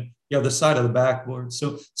other than the side of the backboard.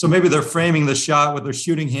 So maybe they're framing the shot with their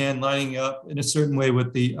shooting hand lining up in a certain way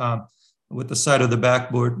with the side of the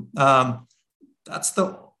backboard. But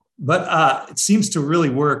it seems to really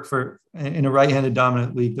work in a right-handed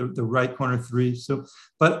dominant league, the right corner three. So,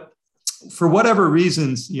 but for whatever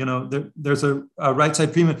reasons, there's a right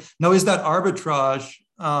side premium. Now, is that arbitrage?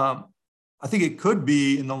 I think it could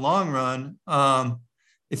be in the long run.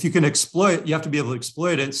 If you can exploit, you have to be able to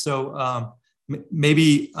exploit it. So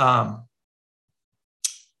maybe, I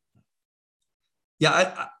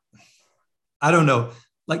don't know.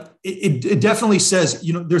 Like it definitely says,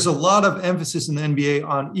 there's a lot of emphasis in the NBA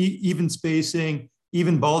on even spacing,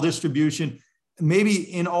 even ball distribution.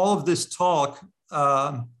 Maybe in all of this talk,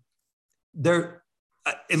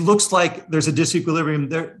 it looks like there's a disequilibrium.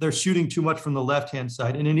 They're shooting too much from the left-hand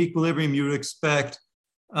side. In an equilibrium, you would expect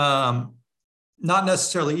not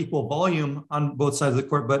necessarily equal volume on both sides of the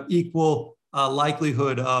court, but equal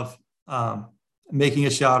likelihood of making a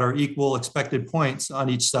shot or equal expected points on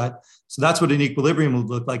each side. So that's what an equilibrium would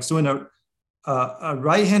look like. So in a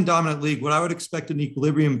right-hand dominant league, what I would expect an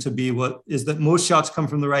equilibrium to be is that most shots come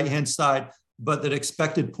from the right-hand side, but that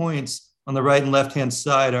expected points on the right and left-hand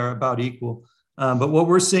side are about equal. But what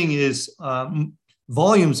we're seeing is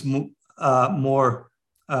volumes more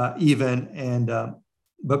even,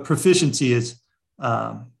 but proficiency is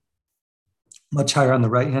much higher on the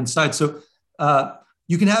right-hand side. So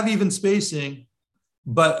you can have even spacing,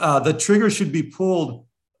 but the trigger should be pulled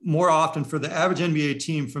more often for the average NBA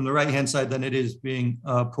team from the right-hand side than it is being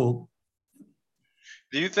pulled.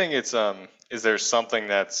 Do you think it's is there something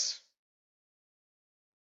that's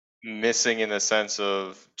missing in the sense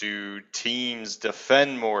of, do teams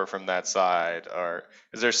defend more from that side, or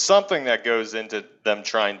is there something that goes into them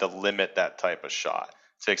trying to limit that type of shot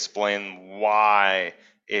to explain why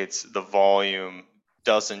the volume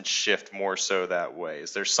doesn't shift more so that way?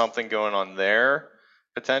 Is there something going on there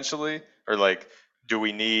potentially, or do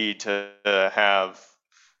we need to have,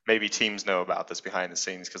 maybe teams know about this behind the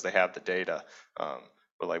scenes because they have the data,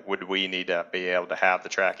 but would we need to be able to have the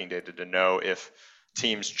tracking data to know if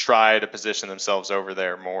teams try to position themselves over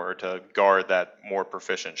there more to guard that more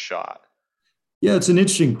proficient shot? Yeah, it's an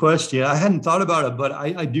interesting question. I hadn't thought about it, but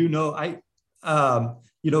I do know, kind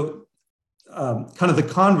of the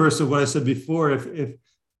converse of what I said before, if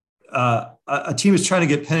a team is trying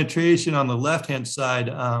to get penetration on the left-hand side,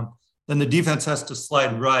 then the defense has to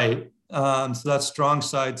slide right. So that's strong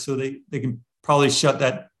side. So they can probably shut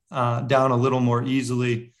that down a little more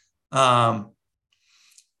easily. But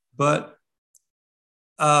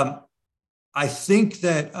I think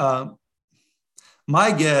that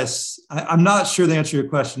my guess, I'm not sure the answer to your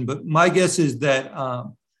question, but my guess is that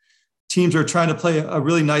teams are trying to play a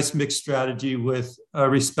really nice mixed strategy with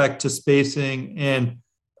respect to spacing, and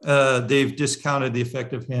they've discounted the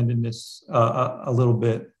effective handedness a little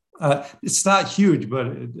bit. It's not huge, but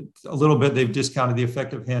a little bit they've discounted the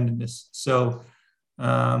effective handedness. So,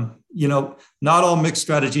 not all mixed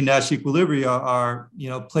strategy Nash equilibria are,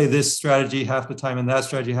 play this strategy half the time and that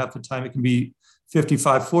strategy half the time. It can be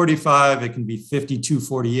 55-45, it can be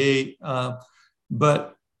 52-48.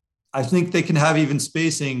 But I think they can have even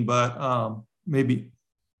spacing, but maybe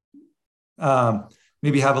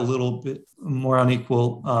have a little bit more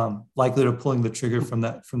unequal likelihood of pulling the trigger from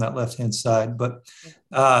that left-hand side. But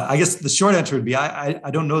I guess the short answer would be,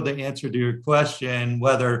 I don't know the answer to your question,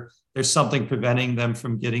 whether there's something preventing them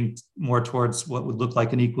from getting more towards what would look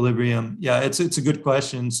like an equilibrium. Yeah, it's a good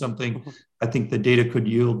question, something I think the data could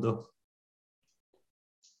yield, though.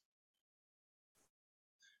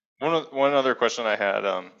 One other question I had,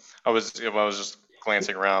 I was just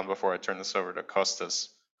glancing around before I turn this over to Kostas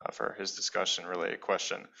for his discussion related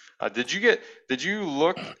question. Did you get a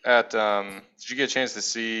chance to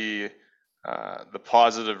see the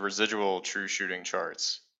positive residual true shooting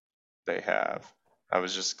charts they have? I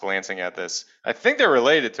was just glancing at this. I think they're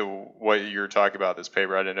related to what you're talking about this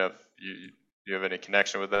paper. I didn't know if you have any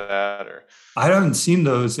connection with that, or. I haven't seen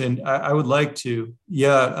those, and I would like to.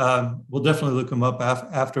 Yeah, we'll definitely look them up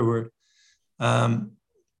afterward.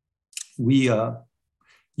 We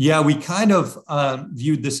kind of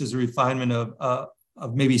viewed this as a refinement of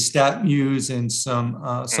maybe StatMuse and some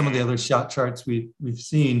of the other shot charts we've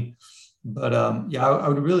seen. But I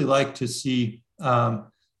would really like to see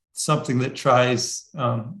something that tries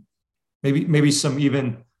maybe some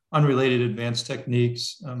even unrelated advanced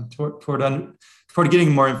techniques toward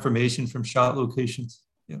getting more information from shot locations.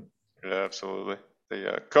 Yeah, absolutely.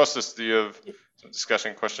 Kostas, do you have some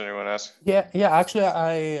discussion question you want to ask? Yeah. Actually,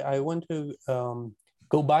 I want to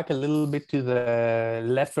go back a little bit to the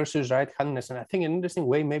left versus right-handedness, and I think an interesting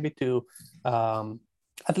way maybe to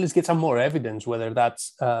at least get some more evidence whether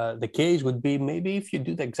that's the case would be maybe if you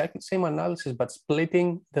do the exact same analysis but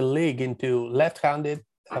splitting the league into left-handed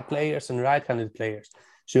players and right-handed players.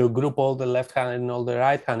 So group all the left-handed and all the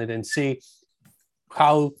right-handed and see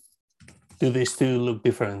how do these two look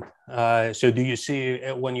different. So do you see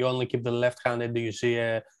when you only keep the left-handed, do you see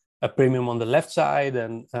a premium on the left side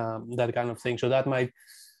and that kind of thing? So that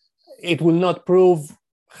it will not prove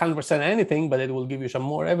 100% anything, but it will give you some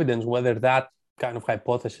more evidence whether that kind of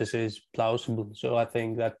hypothesis is plausible. So I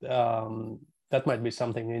think that that might be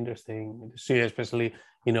something interesting to see, especially,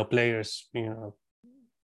 players,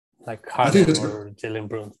 like Harden or Jalen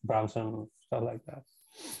Brunson, stuff like that.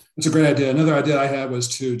 It's a great idea. Another idea I had was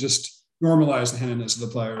to just normalize the handedness of the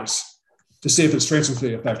players to see if it strengthens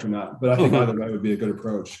the effect or not. But I think either way would be a good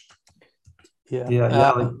approach. Yeah.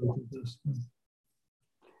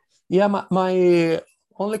 My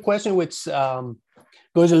only question, which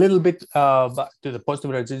goes a little bit back to the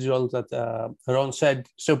positive residual that Ron said.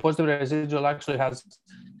 So positive residual actually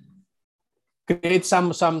creates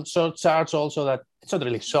some short charts also that it's not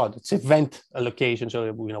really short, it's event allocation.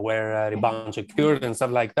 So, where rebounds occurred and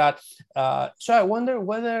stuff like that. So I wonder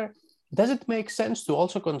whether, does it make sense to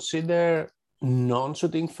also consider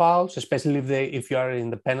non-shooting fouls, especially if you are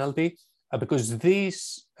in the penalty? Because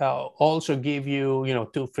these also give you,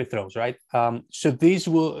 2 free throws, right? So this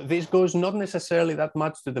goes not necessarily that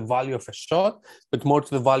much to the value of a shot, but more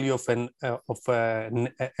to the value of a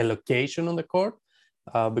location on the court.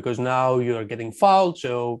 Because now you're getting fouled,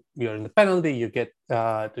 so you're in the penalty, you get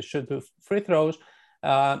to shoot 2 free throws.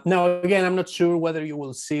 Now, again, I'm not sure whether you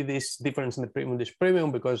will see this difference in the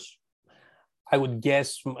premium, because I would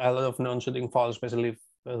guess a lot of non-shooting fouls, especially if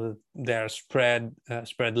their spread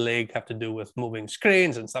league, have to do with moving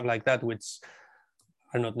screens and stuff like that, which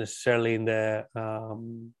are not necessarily in the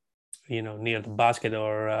near the basket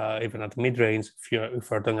or even at the mid-range if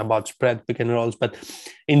we're talking about spread pick and rolls. But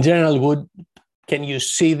in general, can you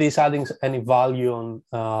see this adding any value on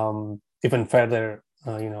even further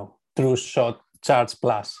through shot charts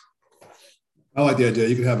plus? I like the idea.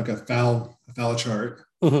 You could have like a foul chart.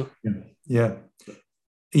 Mm-hmm.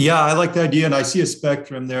 Yeah, I like the idea, and I see a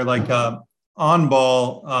spectrum there, like on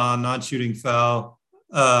ball, non-shooting foul.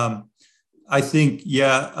 I think,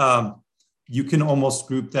 you can almost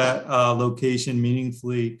group that location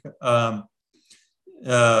meaningfully with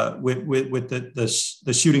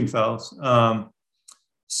the shooting fouls.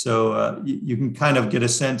 So you can kind of get a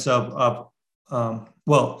sense of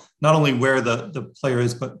not only where the player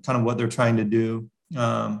is, but kind of what they're trying to do.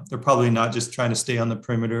 They're probably not just trying to stay on the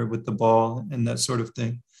perimeter with the ball and that sort of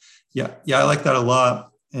thing. Yeah, I like that a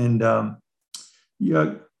lot. And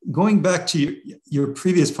going back to your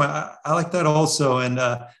previous point, I like that also. And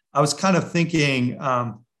I was kind of thinking,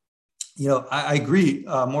 I agree.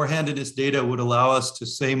 More handedness data would allow us to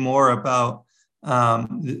say more about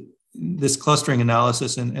this clustering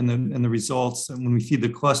analysis and the results. And when we feed the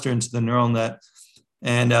cluster into the neural net,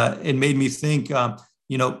 and it made me think,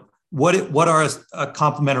 what are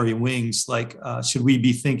complementary wings? Like, should we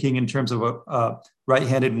be thinking in terms of a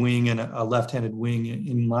right-handed wing and a left-handed wing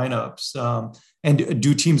in lineups? And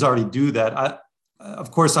do teams already do that?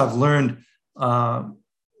 Of course, I've learned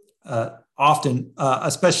often,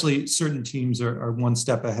 especially certain teams are one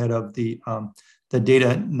step ahead of the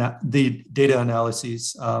data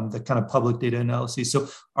analyses, the kind of public data analyses. So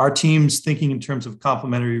are teams thinking in terms of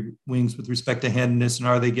complementary wings with respect to handedness, and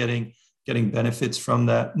are they getting benefits from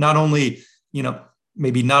that? Not only,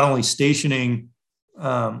 maybe not only stationing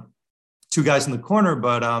 2 guys in the corner,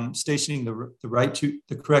 but stationing the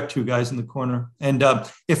correct 2 guys in the corner. And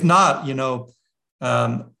if not,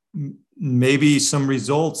 maybe some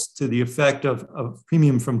results to the effect of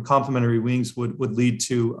premium from complementary wings would lead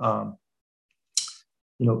to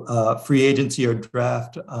free agency or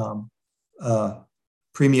draft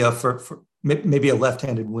premia for maybe a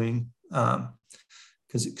left-handed wing,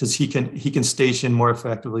 because he can station more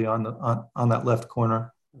effectively on that left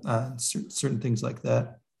corner, certain things like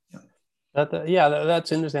that.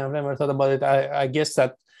 That's interesting. I've never thought about it. I guess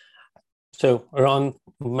that. So Ron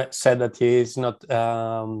said that he is not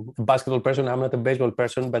a basketball person. I'm not a baseball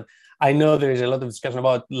person, but I know there is a lot of discussion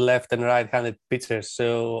about left and right-handed pitchers.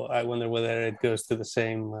 So I wonder whether it goes to the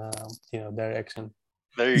same, direction.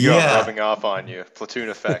 There you go, rubbing off on you. Platoon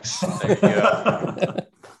effects. There you go.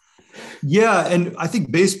 Yeah, and I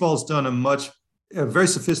think baseball's done a much a very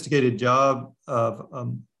sophisticated job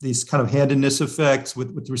of these kind of handedness effects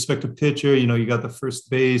with respect to pitcher. You got the first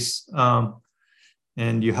base,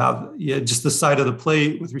 and you have just the side of the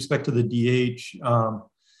plate with respect to the DH.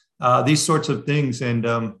 These sorts of things, and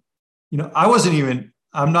I'm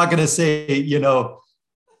not going to say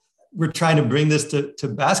we're trying to bring this to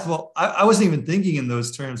basketball. I wasn't even thinking in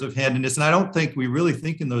those terms of handedness, and I don't think we really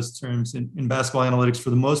think in those terms in basketball analytics for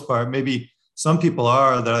the most part. Maybe some people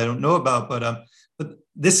are that I don't know about, but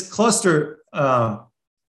this cluster, if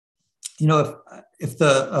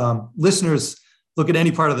the listeners look at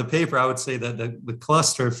any part of the paper, I would say that the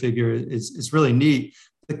cluster figure is really neat.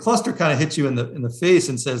 The cluster kind of hits you in the face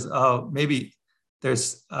and says, "Oh, maybe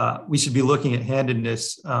we should be looking at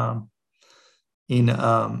handedness when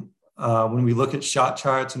we look at shot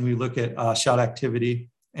charts and we look at shot activity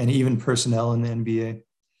and even personnel in the NBA."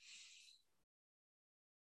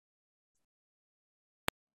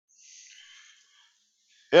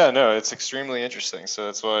 Yeah, no, it's extremely interesting. So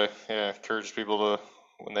that's why I encourage people to,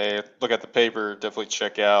 when they look at the paper, definitely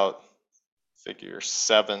check out figure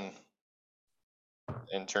 7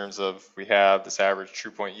 in terms of we have this average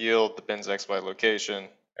true point yield, the bins X by location,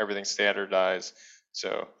 everything standardized.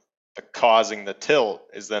 So the causing the tilt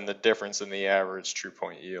is then the difference in the average true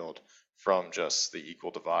point yield from just the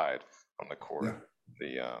equal divide on the court.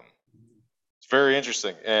 Yeah. It's very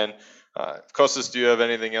interesting. And Kostas, do you have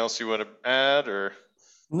anything else you want to add, or?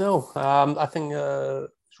 No, I think those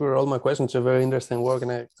were all my questions. A very interesting work,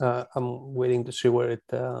 and I'm waiting to see where it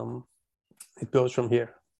goes from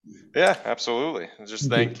here. Yeah, absolutely. And just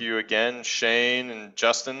thank you again, Shane and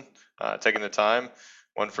Justin, taking the time.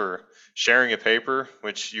 One for sharing a paper,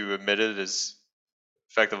 which you admitted is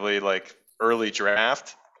effectively like early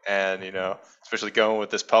draft, and especially going with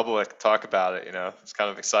this public talk about it. It's kind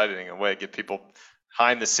of exciting in a way, give people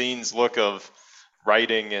behind the scenes look of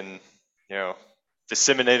writing and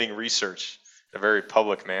disseminating research in a very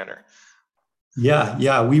public manner.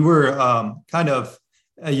 Yeah, we were kind of.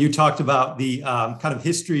 You talked about the kind of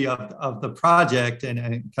history of the project and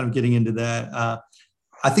kind of getting into that.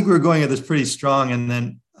 I think we were going at this pretty strong, and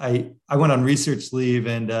then I went on research leave,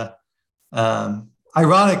 and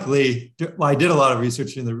ironically, I did a lot of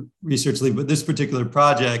research in the research leave, but this particular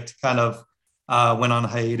project kind of went on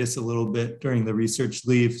hiatus a little bit during the research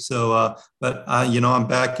leave. So, I'm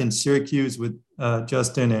back in Syracuse with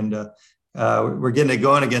Justin, and we're getting it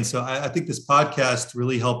going again. So I think this podcast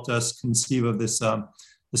really helped us conceive of this,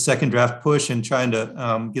 the second draft push, and trying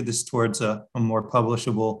to get this towards a more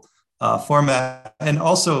publishable format. And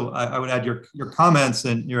also, I would add your comments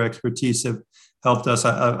and your expertise have helped us.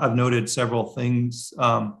 I've noted several things,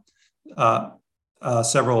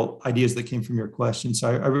 several ideas that came from your questions. So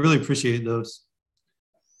I really appreciate those.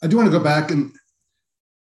 I do want to go back, and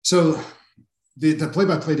so the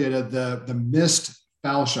play-by-play data, the missed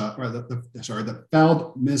foul shot, or the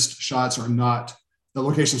fouled missed shots are not, the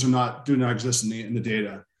locations do not exist in the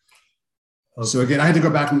data. Okay. So again, I had to go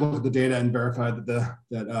back and look at the data and verify that the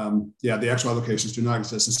XY locations do not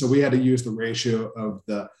exist. And so we had to use the ratio of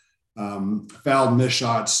the fouled missed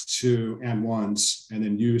shots to and ones, and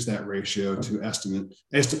then use that ratio to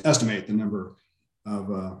estimate the number of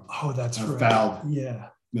fouled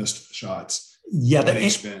missed shots. Yeah,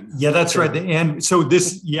 that's right. And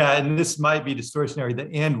this might be distortionary. The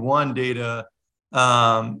and one data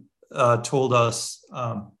told us,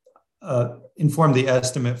 informed the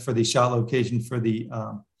estimate for the shot location for the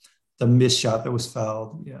missed shot that was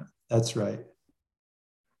fouled. Yeah, that's right.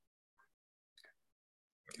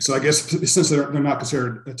 So I guess since they're not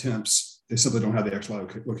considered attempts, they simply don't have the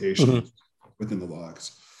XY location within the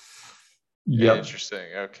logs. Yeah,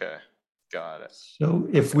 interesting. Okay, got it. So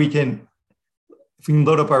if we can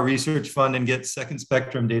load up our research fund and get second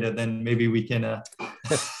spectrum data, then maybe we can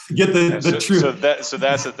get the truth. So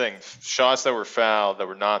that's the thing. Shots that were fouled, that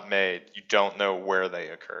were not made, you don't know where they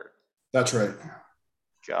occurred. That's right.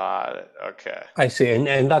 Got it. Okay. I see.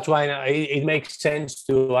 And that's why it makes sense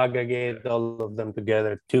to aggregate all of them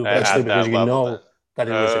together too. Actually, because you know that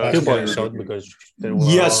it was a 2-point shot because there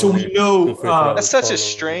were so we know that's such a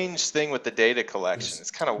strange thing with the data collection.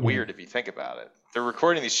 It's kind of weird if you think about it. They're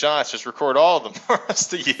recording these shots, just record all of them for us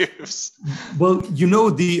to use. Well,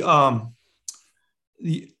 the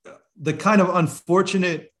kind of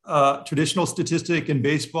unfortunate traditional statistic in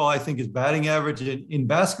baseball, I think, is batting average. In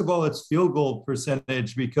basketball, it's field goal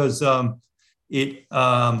percentage, because it's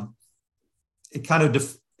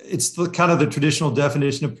the traditional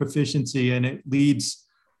definition of proficiency, and it leads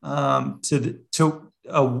to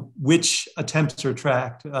which attempts are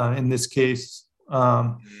tracked in this case.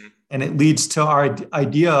 And it leads to our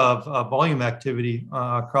idea of volume activity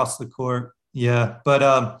across the court. Yeah,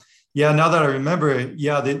 but Yeah, now that I remember it,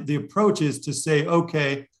 yeah, the approach is to say,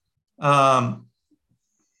 okay,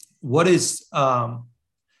 what is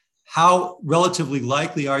how relatively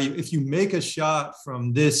likely are you if you make a shot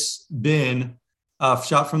from this bin,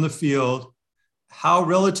 shot from the field? How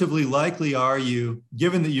relatively likely are you,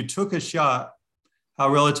 given that you took a shot? How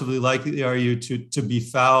relatively likely are you to be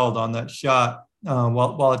fouled on that shot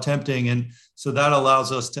while attempting? And so that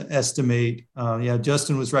allows us to estimate. Yeah,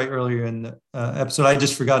 Justin was right earlier in the episode. I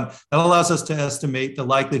just forgot. That allows us to estimate the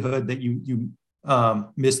likelihood that you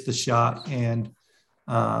missed the shot and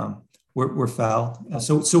were fouled.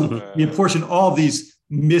 So we apportion all of these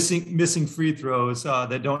missing free throws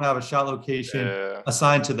that don't have a shot location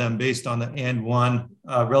assigned to them based on the and one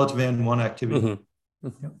relative and one activity. Mm-hmm.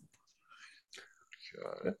 Yep.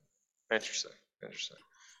 Got it. Interesting.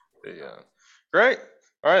 Yeah. Great.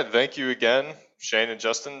 All right. Thank you again, Shane and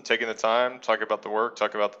Justin, taking the time, talk about the work,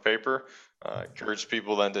 talk about the paper. Encourage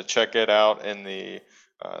people then to check it out in the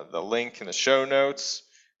link in the show notes.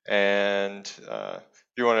 And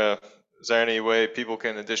if you want to, is there any way people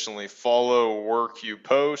can additionally follow work you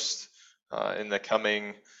post in the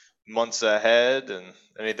coming months ahead, and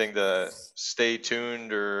anything to stay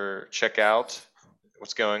tuned or check out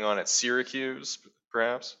what's going on at Syracuse,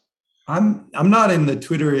 perhaps? I'm not in the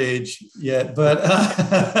Twitter age yet, but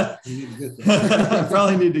I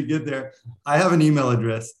probably need to get there. I have an email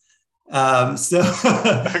address, so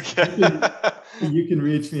you can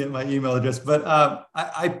reach me at my email address. But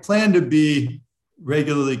I plan to be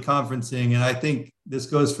regularly conferencing, and I think this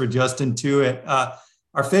goes for Justin too.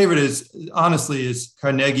 Our favorite is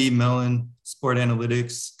Carnegie Mellon Sport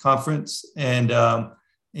Analytics Conference, and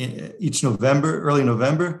each early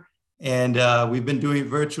November. And we've been doing it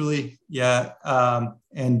virtually,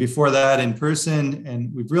 and before that in person,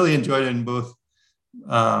 and we've really enjoyed it in both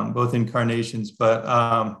incarnations. But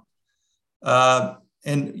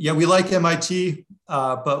we like MIT,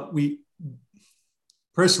 but we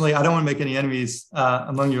personally, I don't want to make any enemies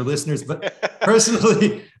among your listeners, but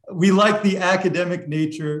personally, we like the academic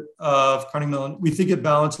nature of Carnegie Mellon. We think it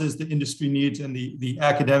balances the industry needs and the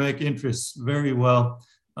academic interests very well.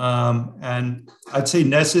 And I'd say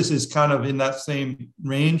Nessus is kind of in that same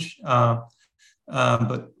range,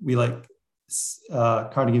 but we like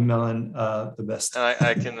Carnegie Mellon the best. And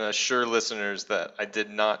I can assure listeners that I did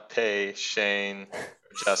not pay Shane or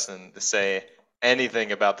Justin to say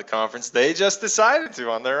anything about the conference. They just decided to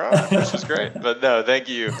on their own, which is great. But no, thank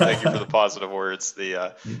you for the positive words.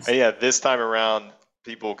 This time around,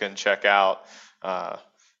 people can check out.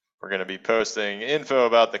 We're going to be posting info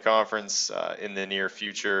about the conference in the near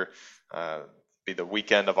future. Be the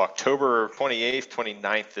weekend of October 28th,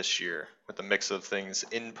 29th this year, with a mix of things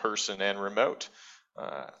in person and remote,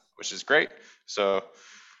 which is great. So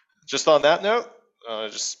just on that note,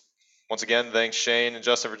 just once again, thanks Shane and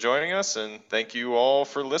Justin for joining us, and thank you all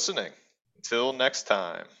for listening. Until next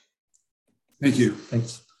time. Thank you.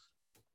 Thanks.